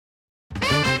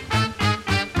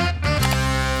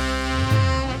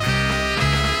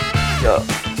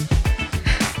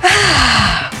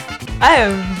I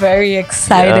am very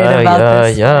excited about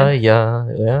this.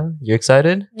 Yeah. You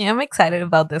excited? Yeah, I'm excited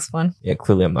about this one. Yeah,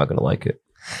 clearly I'm not gonna like it.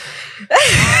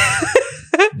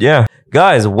 Yeah,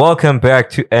 guys, welcome back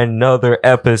to another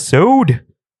episode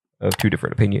of Two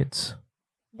Different Opinions.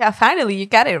 Yeah, finally, you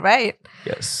got it right.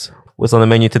 Yes. What's on the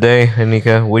menu today,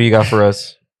 Anika? What do you got for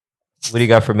us? What do you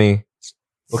got for me?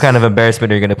 What kind of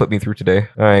embarrassment are you gonna put me through today?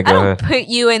 All right, go ahead. Put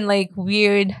you in like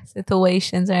weird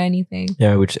situations or anything.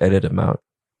 Yeah, we just edit them out.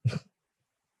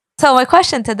 So my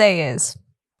question today is,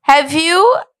 have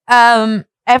you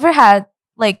ever had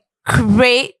like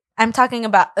great, I'm talking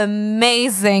about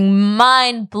amazing,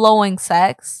 mind-blowing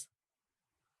sex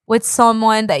with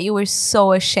someone that you were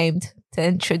so ashamed to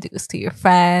introduce to your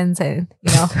friends and,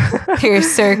 you know, to your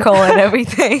circle and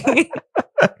everything?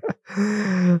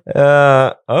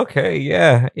 Okay,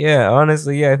 yeah.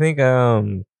 Honestly, yeah, I think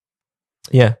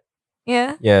yeah.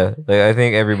 Yeah. Like I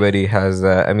think everybody has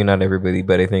that. I mean, not everybody,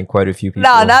 but I think quite a few people.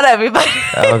 No, not everybody.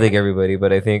 I don't think everybody,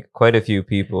 but I think quite a few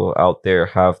people out there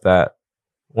have that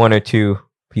one or two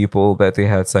people that they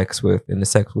had sex with, and the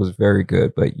sex was very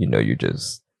good, but you know, you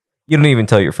don't even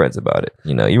tell your friends about it.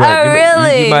 You know, you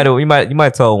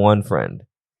might tell one friend.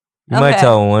 You might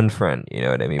tell one friend. You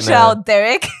know what I mean? Tell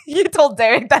Derek. You told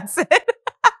Derek that's it.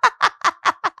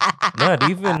 Not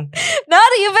even.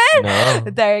 Not even? No.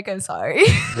 Derek, I'm sorry.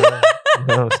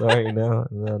 No, sorry, no,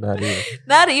 not even.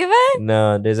 Not even?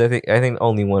 No, I think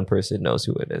only one person knows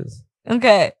who it is.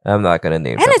 Okay. I'm not gonna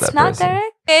name. And it's that not person.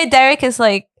 Derek. Hey, Derek is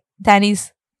like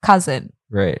Danny's cousin.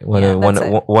 Right. One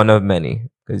of many,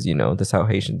 because you know that's how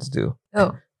Haitians do.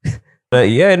 Oh. But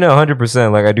yeah, no,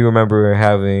 100%. Like I do remember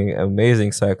having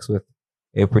amazing sex with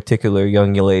a particular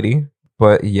young lady.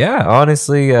 But yeah,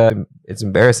 honestly, it's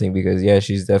embarrassing because yeah,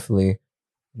 she's definitely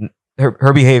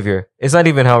her behavior. It's not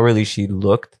even how really she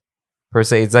looked per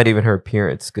se. It's not even her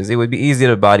appearance, because it would be easy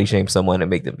to body shame someone and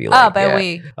make them be like, it's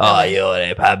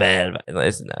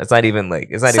not even like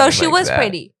it's not. So even she like was that.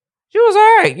 pretty. She was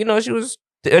all right. You know, she was.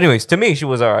 Anyways, to me, she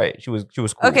was all right. She was cool.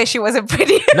 Okay, she wasn't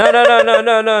pretty. No.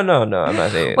 I'm not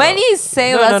saying. When you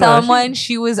say about someone,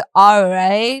 she was all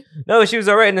right. No, she was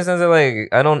all right in the sense that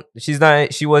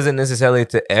like she wasn't necessarily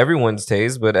to everyone's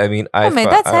taste, but I mean,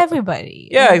 that's everybody.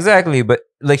 Yeah, exactly. But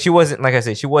like, she wasn't, like I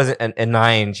said, she wasn't a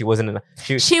 9. She wasn't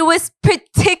she was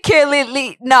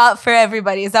particularly not for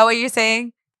everybody. Is that what you're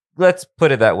saying? Let's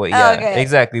put it that way. Yeah, okay.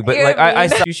 Exactly. But like,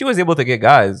 I she was able to get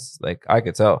guys. Like I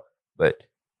could tell, but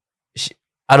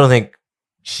I don't think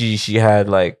she had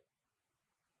like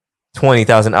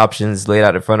 20,000 options laid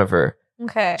out in front of her.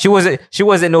 Okay. She wasn't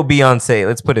no Beyonce.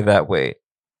 Let's put it that way.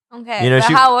 Okay. You know,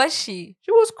 how was she?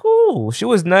 She was cool. She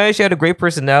was nice. She had a great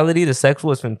personality. The sex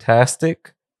was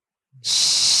fantastic.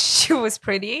 She was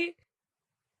pretty.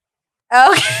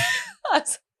 Okay.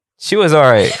 She was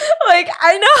all right. Like,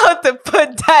 I know how to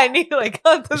put Danny like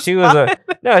on the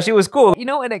spot. She was cool. You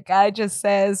know when a guy just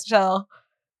says,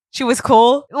 she was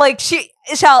cool? Like,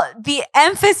 the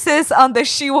emphasis on the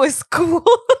she was cool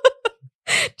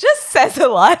just says a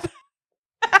lot.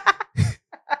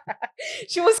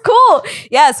 She was cool.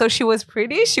 Yeah, so she was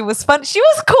pretty. She was fun. She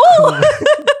was cool.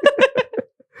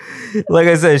 Like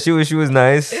I said, she was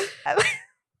nice.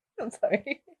 I'm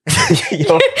sorry.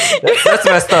 Yo, that's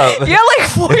messed up. You're like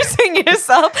forcing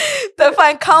yourself to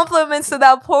find compliments to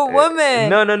that poor woman.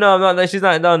 No, I'm not. She's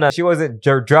not. No. She wasn't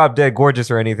drop dead gorgeous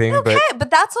or anything. Okay,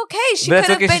 but that's okay. She could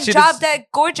have been drop dead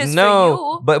gorgeous for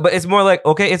you. But it's more like,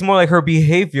 okay, it's more like her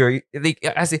behavior.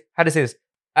 I see how to say this.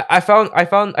 I found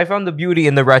the beauty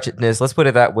in the ratchetness. Let's put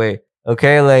it that way.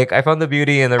 Okay, like I found the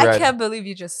beauty in the. I can't believe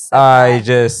you just said that.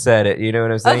 Just said it. You know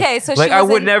what I'm saying? Okay, so like I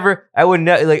would never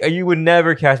like you would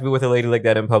never catch me with a lady like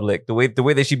that in public. The way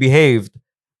that she behaved,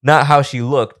 not how she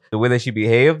looked. The way that she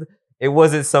behaved, it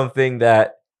wasn't something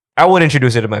that I would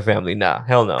introduce her to my family. Nah,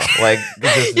 hell no. Like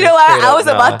you know what? I was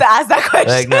about to ask that question.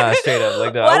 Like nah, straight up.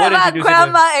 Like no. What about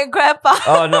grandma and grandpa?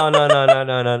 Oh no.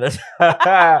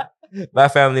 My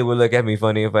family would look at me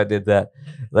funny if I did that.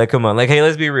 Like, come on. Like, hey,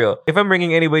 let's be real. If I'm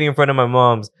bringing anybody in front of my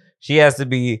mom's, she has to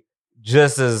be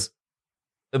just as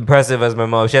impressive as my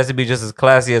mom. She has to be just as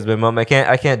classy as my mom. I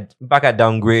can't back at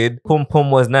downgrade. Pum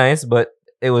Pum was nice, but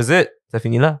it was it. Ça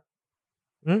finit là.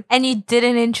 And you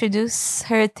didn't introduce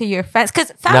her to your friends?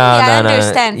 Because family, I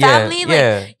understand. Family,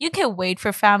 like, you can wait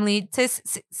for family.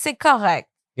 C'est correct.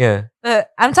 Yeah.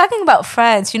 I'm talking about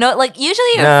friends. You know, like,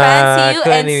 usually your friends see you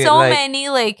and so many,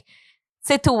 like,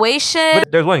 situations.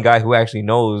 But there's one guy who actually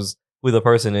knows who the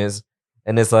person is.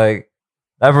 And it's like,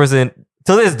 that person,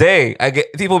 till this day,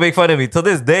 people make fun of me. Till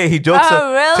this day, he jokes.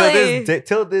 Oh, really?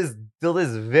 Till this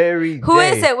very day. Who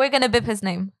is it? We're going to bip his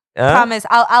name. Promise.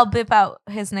 I'll bip out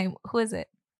his name. Who is it?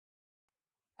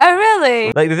 Oh,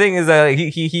 really? Like the thing is that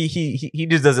he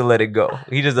just doesn't let it go.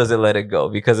 He just doesn't let it go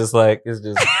because it's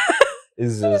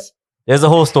just there's a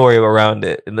whole story around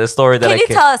it, and the story that Can you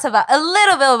tell us about a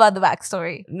little bit about the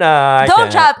backstory? Nah,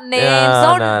 don't drop names.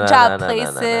 Don't drop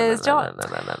places. Don't.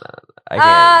 I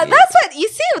can't. That's what you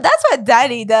see. That's what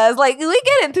Danny does. Like we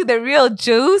get into the real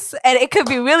juice, and it could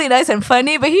be really nice and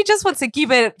funny, but he just wants to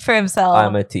keep it for himself.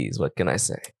 I'm a tease. What can I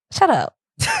say? Shut up.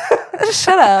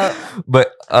 Shut up.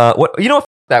 But what you know? F-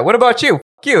 that. What about you? F-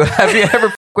 you. Have you ever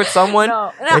f- with someone?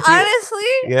 No.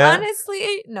 Yeah?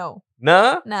 Honestly, no.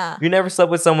 Nah. You never slept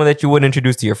with someone that you wouldn't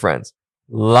introduce to your friends.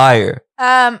 Liar.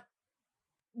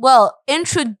 Well,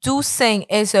 introducing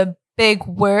is a big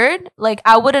word. Like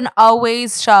I wouldn't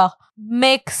always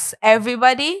mix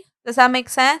everybody. Does that make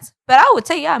sense? But I would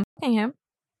say, yeah, I'm fucking him.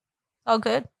 All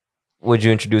good. Would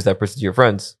you introduce that person to your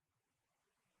friends?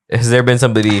 Has there been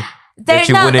somebody that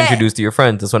you wouldn't introduce to your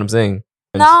friends? That's what I'm saying.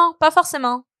 Non, pas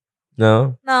forcément.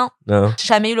 No. J'ai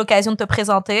jamais eu l'occasion de te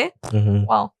présenter. Mm-hmm.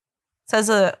 Well, says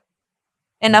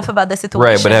enough about the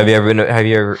situation. Right, but have you ever been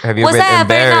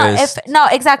embarrassed? No,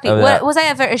 exactly. Was I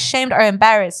ever ashamed or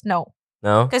embarrassed? No.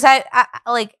 No? Because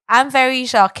I'm very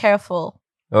careful.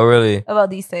 Oh, really? About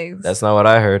these things. That's not what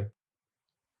I heard.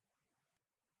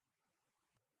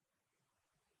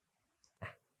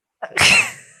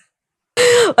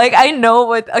 Like I know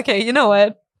what. Okay, you know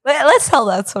what? Let's tell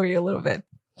that story a little bit.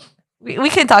 We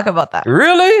can talk about that.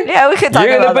 Really? Yeah, we can talk about that.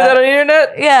 You're gonna put that on the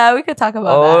internet? Yeah, we can talk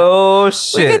about that. Oh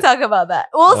shit. We can talk about that.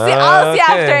 We'll see. I'll see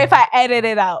after if I edit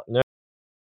it out. No.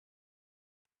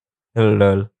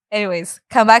 Lol. Anyways,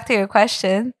 come back to your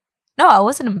question. No, I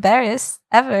wasn't embarrassed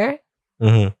ever.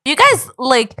 Mm-hmm. You guys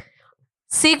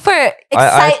seek for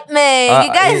excitement.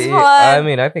 You guys want. I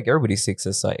mean, I think everybody seeks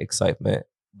excitement,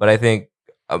 but I think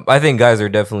guys are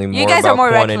definitely more. You guys about are more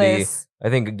quantity. reckless. I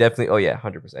think definitely. Oh yeah,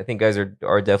 100%. I think guys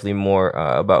are definitely more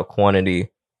about quantity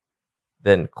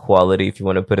than quality, if you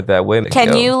want to put it that way.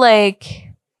 Can you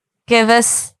give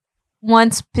us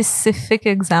one specific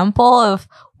example of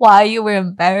why you were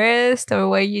embarrassed or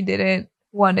why you didn't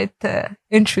wanted to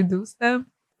introduce them?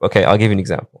 Okay, I'll give you an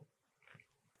example.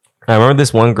 I remember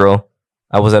this one girl.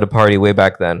 I was at a party way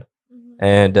back then,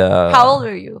 and how old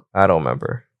were you? I don't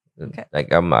remember. Okay.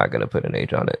 Like I'm not gonna put an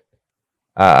age on it.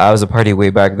 I was a party way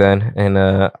back then, and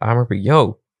I remember,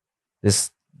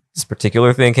 this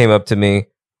particular thing came up to me.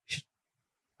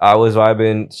 I was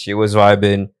vibing, she was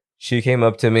vibing. She came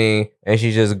up to me, and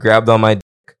she just grabbed on my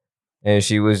dick, and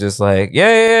she was just like,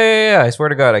 yeah. I swear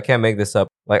to God, I can't make this up.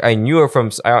 Like I knew her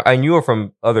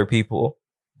from other people,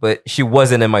 but she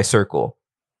wasn't in my circle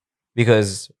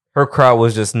because her crowd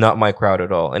was just not my crowd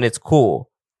at all, and it's cool.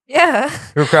 Yeah.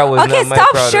 Her crowd was not my crowd.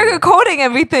 Okay, stop sugarcoating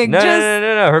everything. No.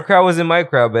 Her crowd was in my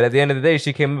crowd, but at the end of the day,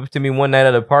 she came up to me one night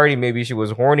at a party. Maybe she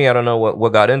was horny. I don't know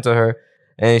what got into her.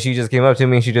 And she just came up to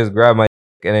me and she just grabbed my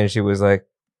dick, and then she was like,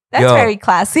 that's very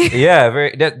classy. Yeah,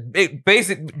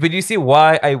 basic. But you see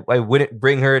why I wouldn't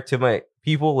bring her to my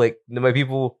people? Like my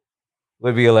people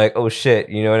would be like, oh shit,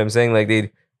 you know what I'm saying? Like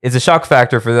it's a shock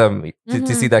factor for them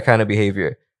to see that kind of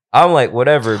behavior. I'm like,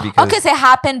 whatever, because because it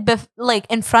happened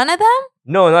in front of them.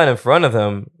 No, not in front of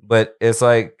them, but it's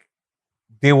like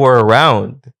they were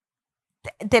around.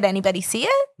 Did anybody see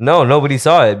it? No, nobody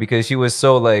saw it because she was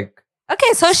so like.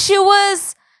 Okay, so she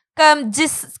was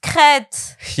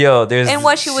discrète. In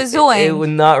what she was doing. It was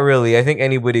not really. I think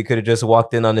anybody could have just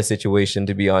walked in on the situation.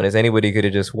 To be honest, anybody could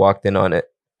have just walked in on it.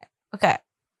 Okay,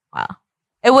 wow.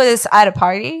 It was at a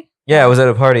party. Yeah, it was at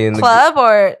a party in club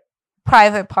or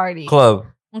private party. Club.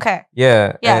 Okay.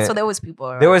 Yeah. Yeah, so there was people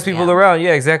around. There was people around.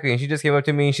 Yeah, exactly. And she just came up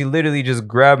to me and she literally just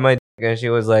grabbed my dick and she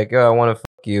was like, "Yo, I want to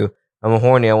fuck you. I'm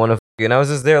horny. I want to fuck you." And I was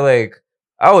just there like,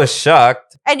 I was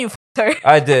shocked. And you fucked her.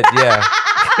 I did, yeah.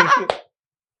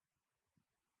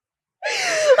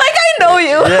 Like, I know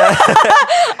you. Yeah.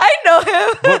 I know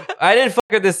him. But I didn't fuck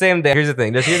her the same day. Here's the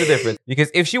thing. Here's the difference.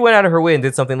 Because if she went out of her way and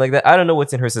did something like that, I don't know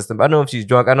what's in her system. I don't know if she's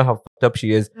drunk. I don't know how fucked up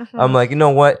she is. Mm-hmm. I'm like, you know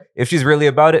what? If she's really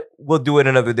about it, we'll do it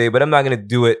another day. But I'm not going to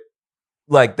do it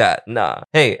like that. Nah.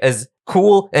 Hey, as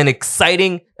cool and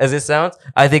exciting as it sounds,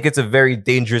 I think it's a very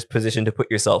dangerous position to put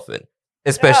yourself in.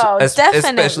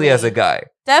 Especially as a guy.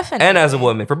 Definitely. And as a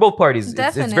woman. For both parties.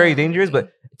 It's very dangerous.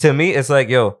 But to me, it's like,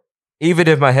 yo, even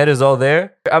if my head is all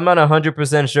there, I'm not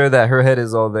 100% sure that her head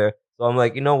is all there. So I'm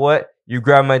like, you know what? You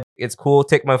grab my, it's cool.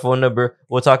 Take my phone number.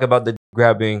 We'll talk about the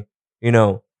grabbing,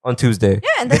 on Tuesday. Yeah,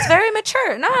 and that's very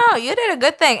mature. No, you did a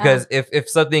good thing. Because if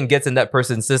something gets in that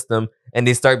person's system and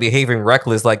they start behaving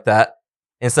reckless like that,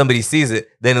 and somebody sees it,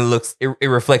 then it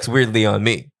reflects weirdly on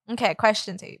me. Okay,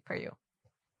 question for you.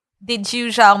 Did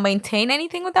you maintain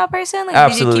anything with that person? Like,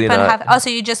 absolutely did you keep not.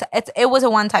 so you just it was a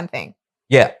one-time thing.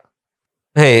 Yeah.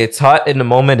 hey, it's hot in the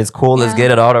moment. It's cool. Let's Yeah.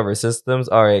 get it out of our systems.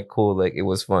 All right, cool. Like it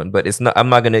was fun, but it's not. I'm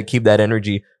not gonna keep that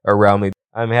energy around me.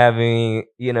 I'm having,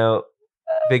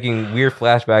 thinking weird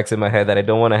flashbacks in my head that I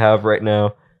don't want to have right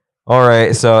now. All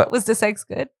right, so Was the sex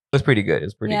good? it was pretty good. It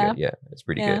was pretty Yeah. good. Yeah, it's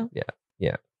pretty Yeah. good.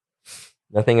 Yeah.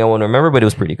 Nothing I want to remember, but it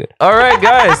was pretty good. All right,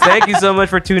 guys. Thank you so much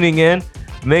for tuning in.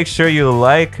 Make sure you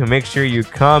like, make sure you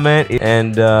comment,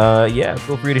 and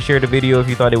feel free to share the video if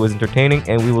you thought it was entertaining.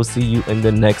 And we will see you in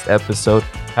the next episode.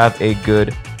 Have a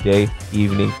good day,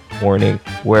 evening, morning,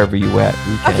 wherever you at.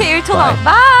 Weekend. Okay, you're too Bye. long.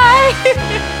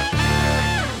 Bye.